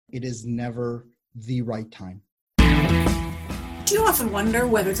it is never the right time. Do you often wonder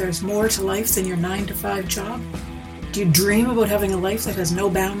whether there's more to life than your 9-to-5 job? Do you dream about having a life that has no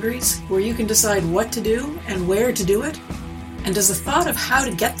boundaries, where you can decide what to do and where to do it? And does the thought of how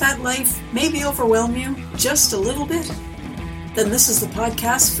to get that life maybe overwhelm you just a little bit? Then this is the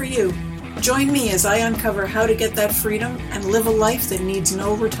podcast for you. Join me as I uncover how to get that freedom and live a life that needs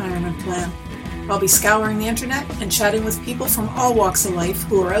no retirement plan. I'll be scouring the internet and chatting with people from all walks of life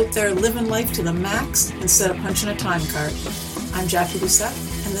who are out there living life to the max instead of punching a time card. I'm Jackie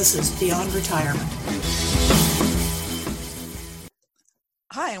Doucette, and this is Beyond Retirement.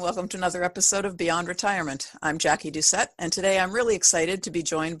 Hi, and welcome to another episode of Beyond Retirement. I'm Jackie Doucette, and today I'm really excited to be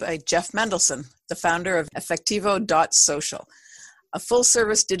joined by Jeff Mendelson, the founder of Effectivo.social, a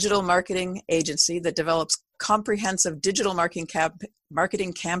full-service digital marketing agency that develops comprehensive digital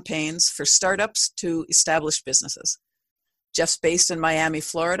marketing campaigns for startups to established businesses. Jeff's based in Miami,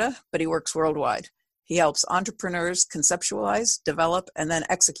 Florida, but he works worldwide. He helps entrepreneurs conceptualize, develop, and then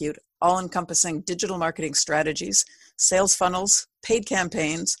execute all-encompassing digital marketing strategies, sales funnels, paid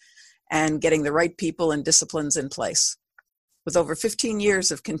campaigns, and getting the right people and disciplines in place. With over 15 years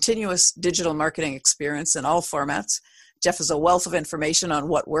of continuous digital marketing experience in all formats, Jeff is a wealth of information on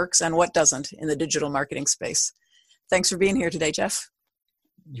what works and what doesn't in the digital marketing space. Thanks for being here today, Jeff.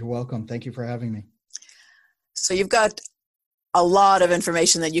 You're welcome. Thank you for having me. So you've got a lot of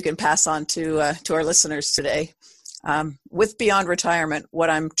information that you can pass on to our listeners today. With Beyond Retirement, what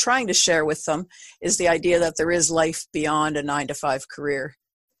I'm trying to share with them is the idea that there is life beyond a 9-to-5 career.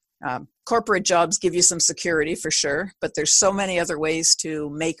 Corporate jobs give you some security for sure, but there's so many other ways to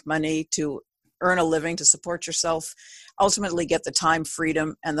make money, to earn a living, to support yourself, ultimately get the time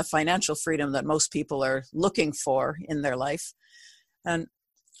freedom and the financial freedom that most people are looking for in their life. And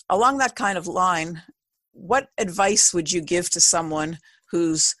along that kind of line, what advice would you give to someone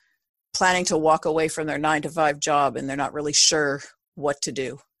who's planning to walk away from their 9-to-5 job and they're not really sure what to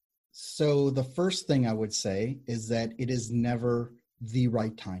do? So the first thing I would say is that it is never the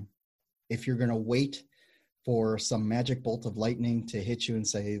right time. If you're going to wait for some magic bolt of lightning to hit you and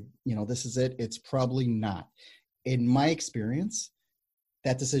say, this is it, it's probably not. In my experience,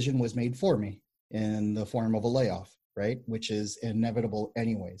 that decision was made for me in the form of a layoff, right? Which is inevitable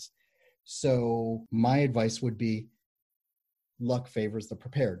anyways. So my advice would be luck favors the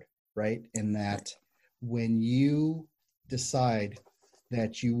prepared, right? In that when you decide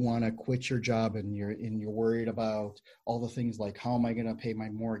that you want to quit your job and you're worried about all the things like, how am I going to pay my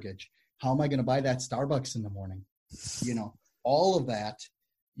mortgage? How am I going to buy that Starbucks in the morning? All of that,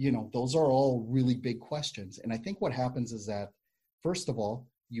 those are all really big questions. And I think what happens is that, first of all,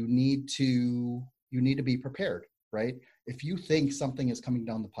 you need to be prepared, right? If you think something is coming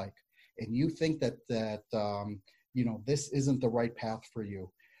down the pike and you think that this isn't the right path for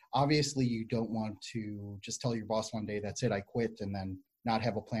you, obviously you don't want to just tell your boss one day, that's it, I quit, and then not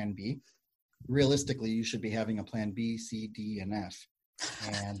have a plan B. Realistically, you should be having a plan B, C, D, and F.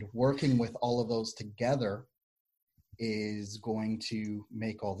 And working with all of those together is going to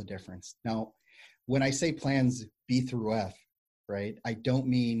make all the difference. Now, when I say plans B through F, right, I don't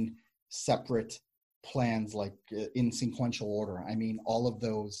mean separate plans like in sequential order. I mean all of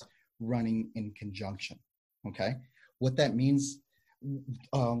those running in conjunction, okay? What that means,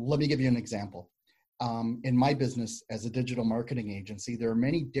 let me give you an example. In my business as a digital marketing agency, there are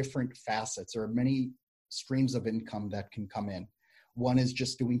many different facets or many streams of income that can come in. One is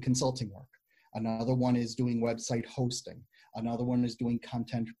just doing consulting work. Another one is doing website hosting. Another one is doing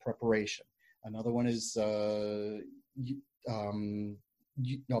content preparation. Another one is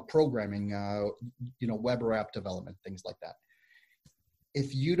programming, web or app development, things like that.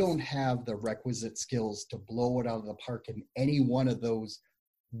 If you don't have the requisite skills to blow it out of the park in any one of those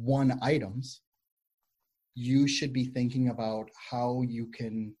one items, you should be thinking about how you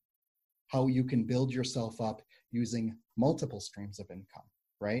can build yourself up using multiple streams of income,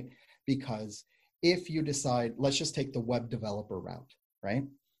 right? Because if you decide, let's just take the web developer route, right?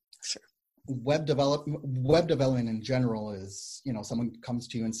 Sure. Web development in general is, someone comes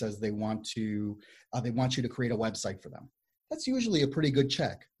to you and says they want you to create a website for them. That's usually a pretty good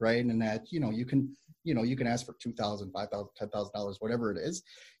check, right? And that, you can ask for $2,000, $5,000, $10,000, whatever it is.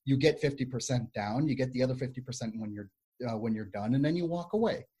 You get 50% down. You get the other 50% when you're done, and then you walk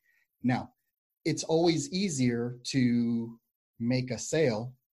away. Now, it's always easier to make a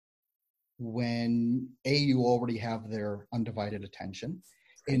sale when A, you already have their undivided attention,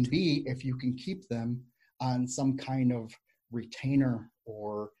 and B, if you can keep them on some kind of retainer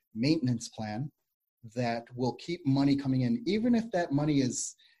or maintenance plan that will keep money coming in, even if that money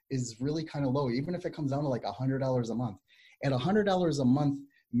is really kind of low, even if it comes down to like $100 a month. At $100 a month,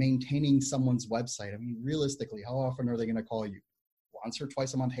 maintaining someone's website. I mean, realistically, how often are they going to call you? Once or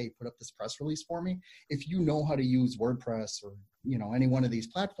twice a month? Hey, put up this press release for me. If you know how to use WordPress or, any one of these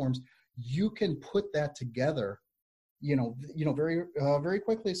platforms, you can put that together, very, very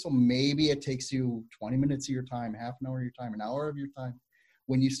quickly. So maybe it takes you 20 minutes of your time, half an hour of your time, an hour of your time.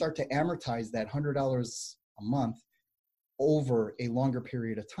 When you start to amortize that $100 a month over a longer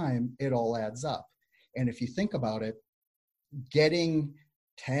period of time, it all adds up. And if you think about it, getting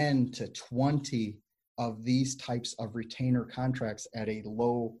 10 to 20 of these types of retainer contracts at a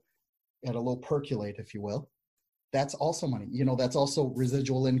low percolate, if you will, that's also money. That's also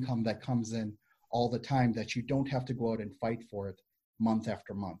residual income that comes in all the time that you don't have to go out and fight for it month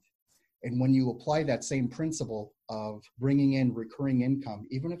after month. And when you apply that same principle of bringing in recurring income,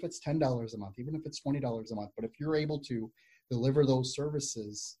 even if it's $10 a month, even if it's $20 a month, but if you're able to deliver those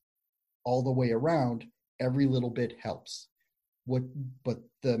services all the way around, every little bit helps. But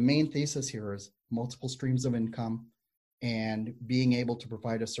the main thesis here is multiple streams of income and being able to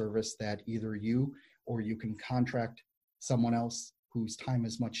provide a service that either you or you can contract someone else whose time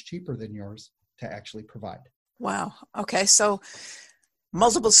is much cheaper than yours to actually provide. Wow. Okay. So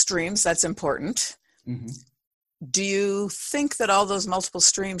multiple streams, that's important. Mm-hmm. Do you think that all those multiple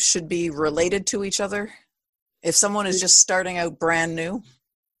streams should be related to each other? If someone is just starting out brand new?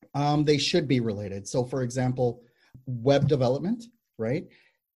 They should be related. So for example, web development, right,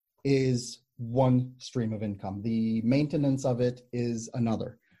 is one stream of income. The maintenance of it is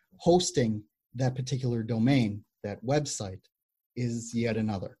another. Hosting that particular domain, that website, is yet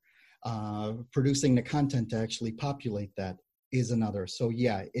another. Producing the content to actually populate that is another. So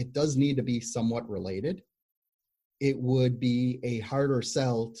yeah, it does need to be somewhat related. It would be a harder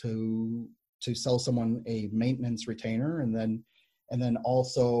sell to sell someone a maintenance retainer, and then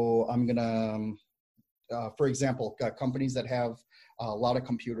also I'm gonna, for example, companies that have a lot of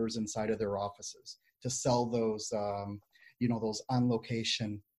computers inside of their offices, to sell those, those on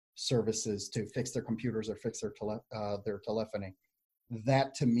location services to fix their computers or fix their telephony.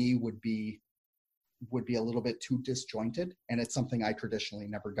 That to me would be a little bit too disjointed, and it's something I traditionally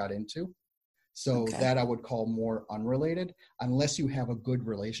never got into. So Okay. That I would call more unrelated, unless you have a good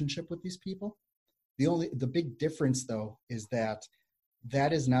relationship with these people. The big difference though is that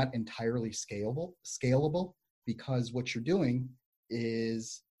is not entirely scalable, because what you're doing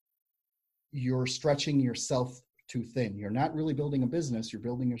is you're stretching yourself too thin. You're not really building a business, you're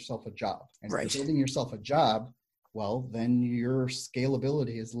building yourself a job. And Right. If you're building yourself a job, well, then your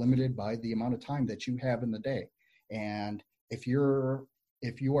scalability is limited by the amount of time that you have in the day. And if you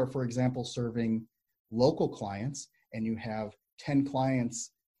are, for example, serving local clients and you have 10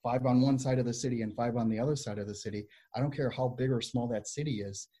 clients, 5 on one side of the city and 5 on the other side of the city, I don't care how big or small that city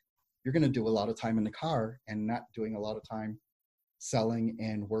is, you're going to do a lot of time in the car and not doing a lot of time selling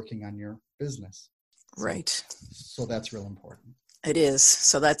and working on your business. Right. So that's real important. It is.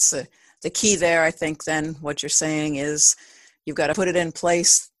 So that's the key there. I think then what you're saying is you've got to put it in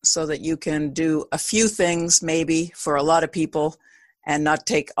place so that you can do a few things maybe for a lot of people and not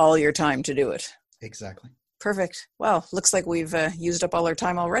take all your time to do it. Exactly. Perfect. Well, looks like we've used up all our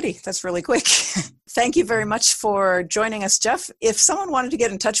time already. That's really quick. Thank you very much for joining us, Jeff. If someone wanted to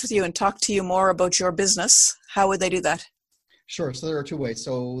get in touch with you and talk to you more about your business, how would they do that? Sure. So there are 2 ways.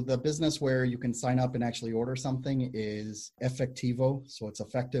 So the business where you can sign up and actually order something is Effectivo. So it's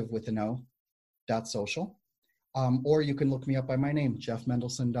effective with an O, .social. Or you can look me up by my name,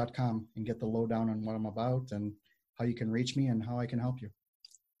 jeffmendelson.com, and get the lowdown on what I'm about and how you can reach me and how I can help you.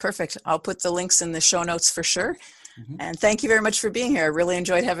 Perfect. I'll put the links in the show notes for sure. Mm-hmm. And thank you very much for being here. I really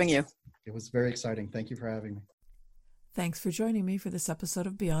enjoyed having you. It was very exciting. Thank you for having me. Thanks for joining me for this episode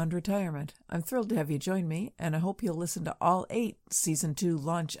of Beyond Retirement. I'm thrilled to have you join me, and I hope you'll listen to all 8 Season 2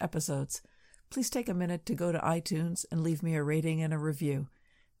 launch episodes. Please take a minute to go to iTunes and leave me a rating and a review.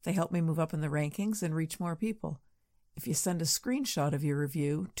 They help me move up in the rankings and reach more people. If you send a screenshot of your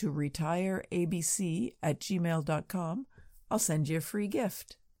review to retireabc@gmail.com, I'll send you a free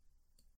gift.